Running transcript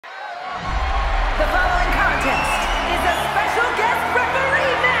The following contest is a special guest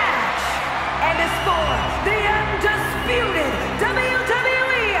referee match and is for the undisputed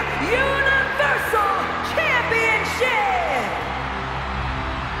WWE Universal Championship.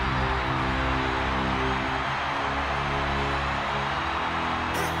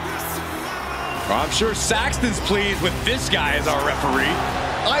 I'm sure Saxton's pleased with this guy as our referee.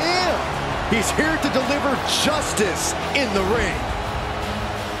 I am. He's here to deliver justice in the ring.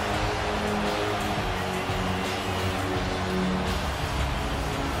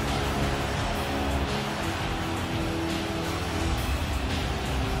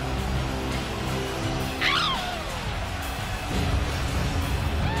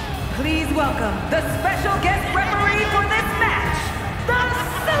 Please welcome the special guest referee for this match, the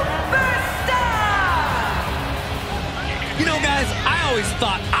Superstar! You know, guys, I always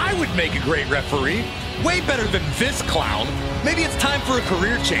thought I would make a great referee. Way better than this clown. Maybe it's time for a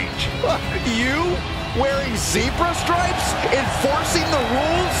career change. You? Wearing zebra stripes? Enforcing the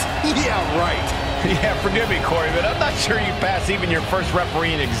rules? Yeah, right. Yeah, forgive me, Corey, but I'm not sure you pass even your first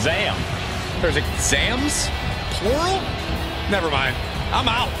refereeing exam. There's exams? Plural? Never mind. I'm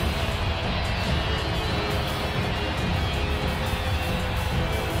out.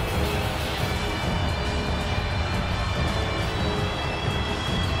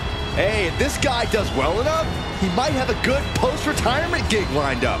 Hey, if this guy does well enough, he might have a good post-retirement gig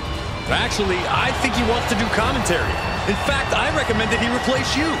lined up. Actually, I think he wants to do commentary. In fact, I recommend that he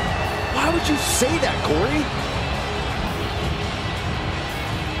replace you. Why would you say that, Corey?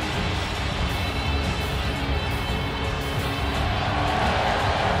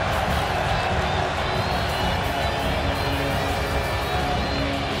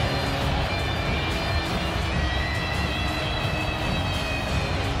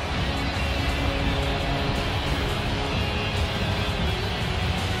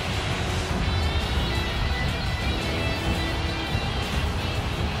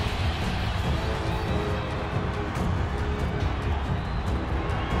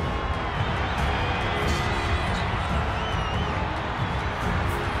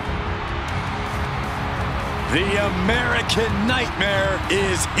 The American Nightmare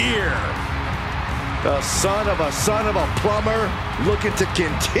is here. The son of a plumber looking to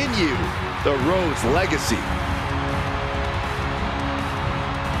continue the Rhodes legacy.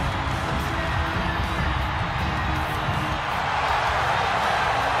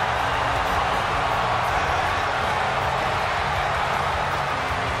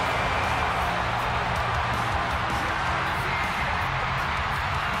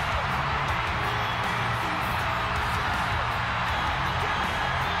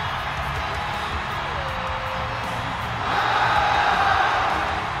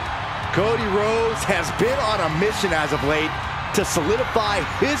 Cody Rhodes has been on a mission as of late to solidify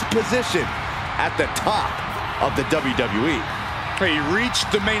his position at the top of the WWE. He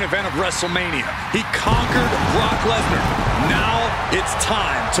reached the main event of WrestleMania. He conquered Brock Lesnar. Now it's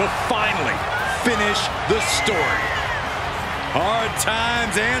time to finally finish the story. Hard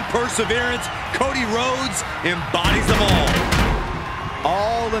times and perseverance, Cody Rhodes embodies them all.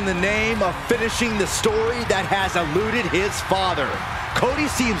 All in the name of finishing the story that has eluded his father.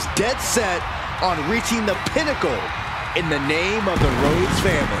 Cody seems dead set on reaching the pinnacle in the name of the Rhodes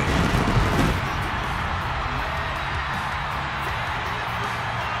family.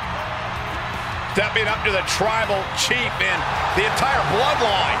 Stepping up to the tribal chief and the entire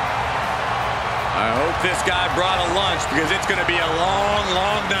bloodline. I hope this guy brought a lunch because it's going to be a long,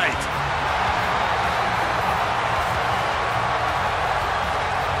 long night.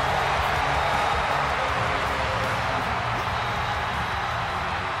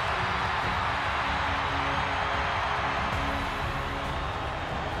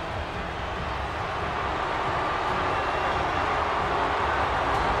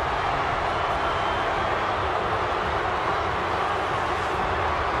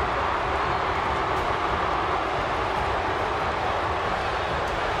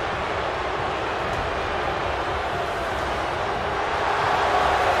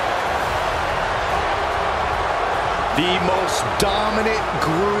 The most dominant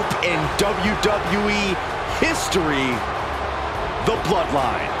group in WWE history, the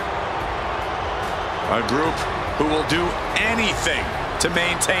Bloodline. A group who will do anything to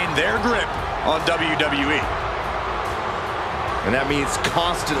maintain their grip on WWE. And that means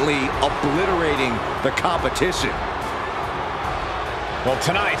constantly obliterating the competition. Well,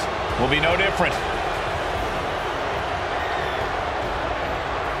 tonight will be no different.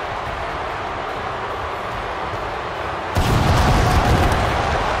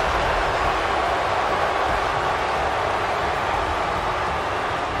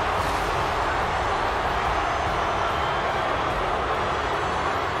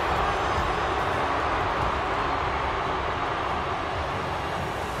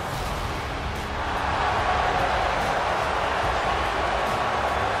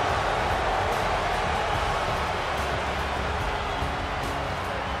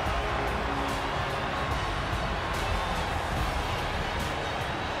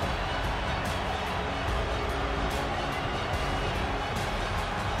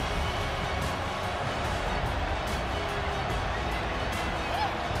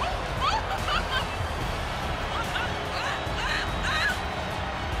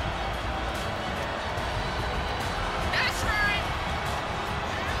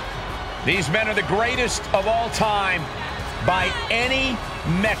 These men are the greatest of all time by any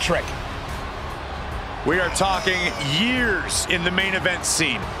metric. We are talking years in the main event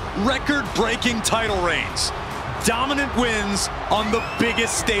scene. Record-breaking title reigns. Dominant wins on the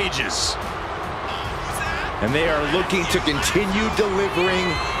biggest stages. And they are looking to continue delivering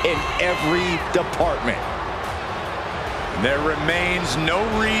in every department. There remains no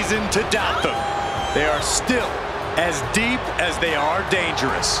reason to doubt them. They are still as deep as they are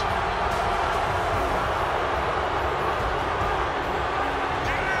dangerous.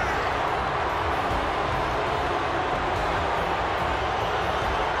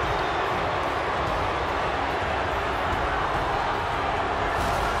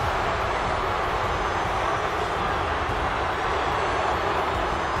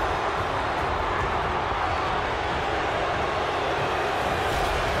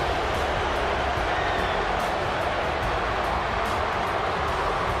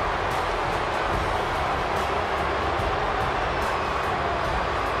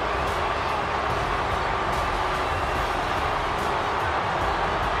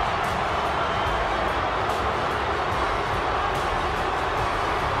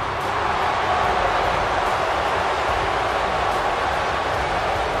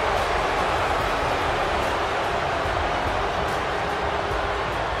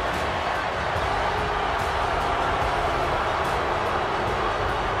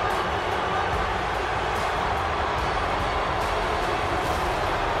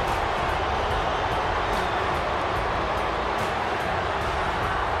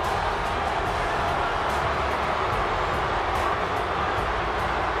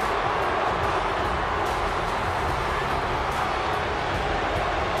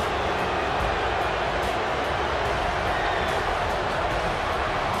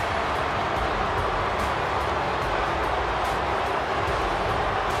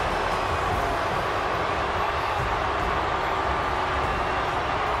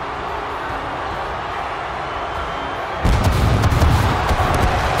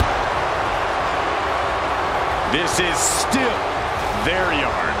 This is still their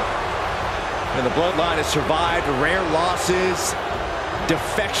yard. And the bloodline has survived rare losses,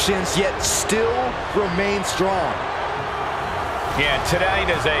 defections, yet still remain strong. Yeah, tonight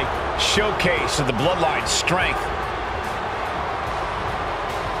is a showcase of the bloodline's strength.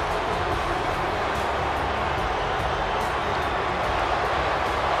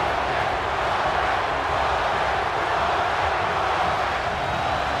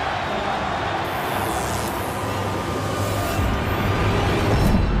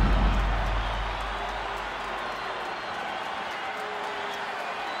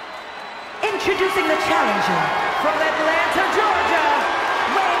 Introducing the challenger from Atlanta, Georgia,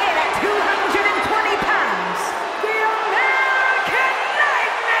 weighing in at 220 pounds, the American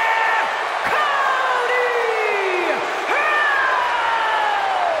Nightmare, Cody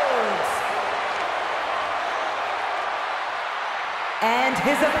Rhodes! And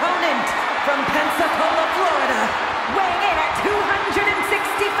his opponent from Pensacola, Florida, weighing in at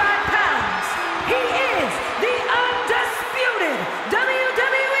 265 pounds, he is the undisputed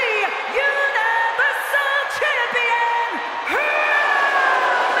WWE Universal Champion, Roman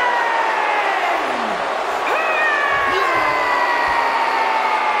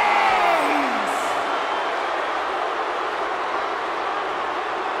Reigns!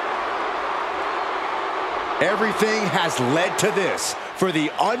 Everything has led to this for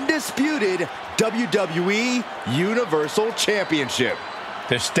the undisputed WWE Universal Championship.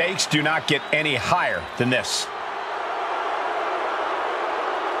 The stakes do not get any higher than this.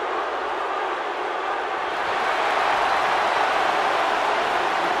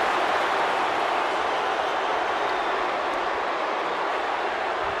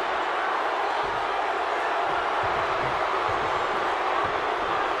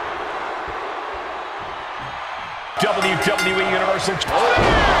 WWE Universal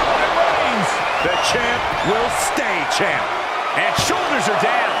Reigns. The champ will stay champ. And shoulders are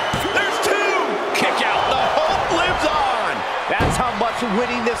down. There's two. Kick out. The hope lives on. That's how much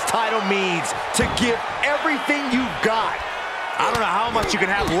winning this title means, to give everything you've got. I don't know how much you can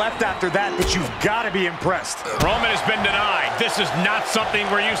have left after that, but you've got to be impressed. Roman has been denied. This is not something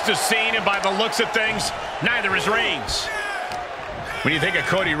we're used to seeing, and by the looks of things, neither is Reigns. When you think of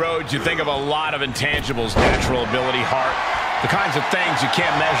Cody Rhodes, you think of a lot of intangibles: natural ability, heart, the kinds of things you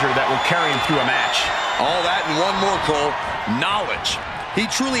can't measure that will carry him through a match. All that and one more, Cole: knowledge. He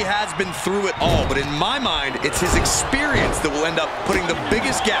truly has been through it all, but in my mind, it's his experience that will end up putting the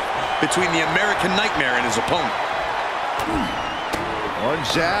biggest gap between the American Nightmare and his opponent. One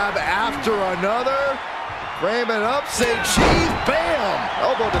jab after another. Framing up, say cheese, bam!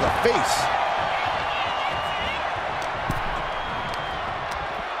 Elbow to the face.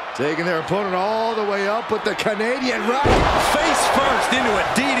 Taking their opponent all the way up with the Canadian right. Face first into a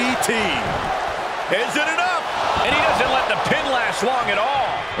DDT. Is it enough? And he doesn't let the pin last long at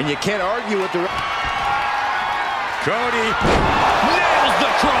all. And you can't argue with the... Cody nails the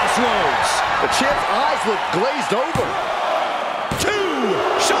crossroads. The champ's eyes look glazed over. 2,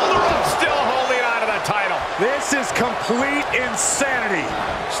 shoulder up, still holding on to the title. This is complete insanity.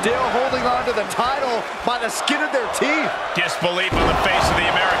 Still holding on to the title by the skin of their teeth. Disbelief on the face of the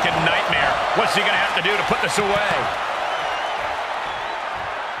American Nightmare. What's he going to have to do to put this away?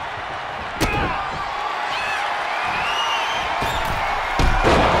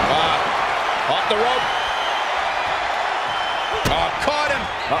 Off the rope. Caught him.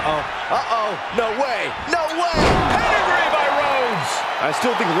 No way. No way. Pedigree by Rhodes. I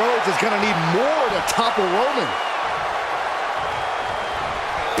still think Rhodes is going to need more to topple Roman.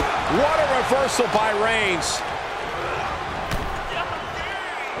 What a reversal by Reigns.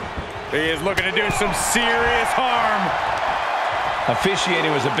 He is looking to do some serious harm.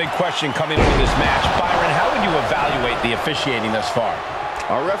 Officiating was a big question coming into this match. Byron, how would you evaluate the officiating thus far?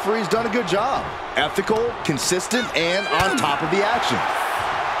 Our referee's done a good job. Ethical, consistent, and on top of the action.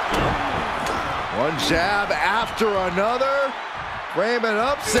 One jab after another. Framing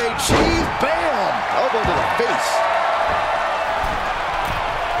up, say cheese, bam! Elbow to the face.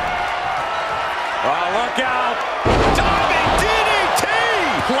 Oh, look out. Diving DDT!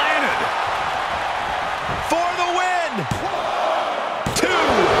 Planted. For the win! 2!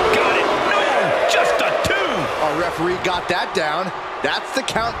 Got it! No! Just a 2! Our referee got that down. That's the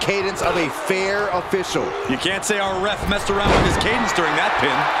count cadence of a fair official. You can't say our ref messed around with his cadence during that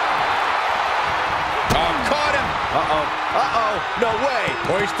pin. Caught him! No way.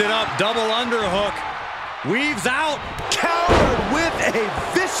 Hoisted up, double underhook. Weaves out. Countered with a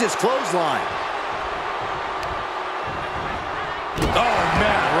vicious clothesline. Oh,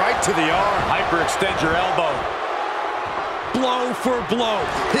 man, right to the arm. Hyperextend your elbow. Blow for blow.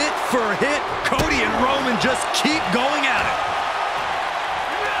 Hit for hit. Cody and Roman just keep going at it.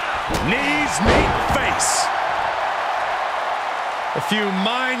 Knees meet face. A few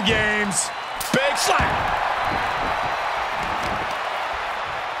mind games. Big slap!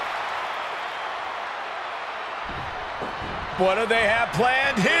 What do they have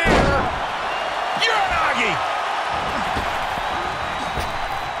planned here? Uranagi!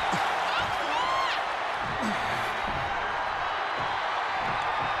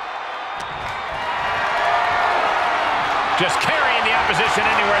 Just carrying the opposition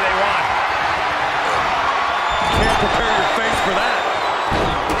anywhere they want. Can't prepare your face for that.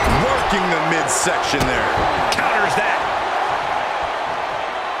 Working the midsection there. Counters that.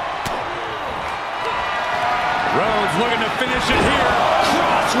 Rhodes looking to finish it here.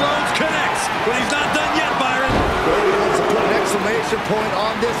 Crossroads connects, but he's not done yet, Byron. Cody wants to put an exclamation point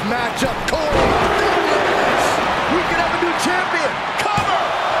on this matchup. Cody, yes! We could have a new champion. Cover!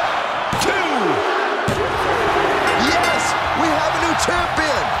 2! Yes, we have a new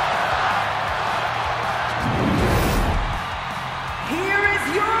champion. Here is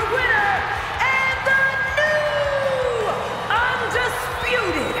your winner and the new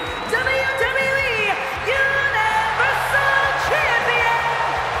undisputed WWE Universal Champion,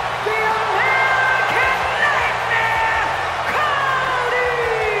 the American Nightmare,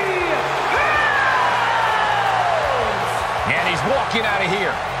 Cody Rhodes. And he's walking out of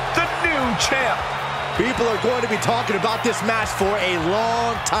here. The new champ. People are going to be talking about this match for a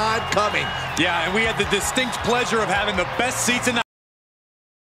long time coming. Yeah, and we had the distinct pleasure of having the best seats in the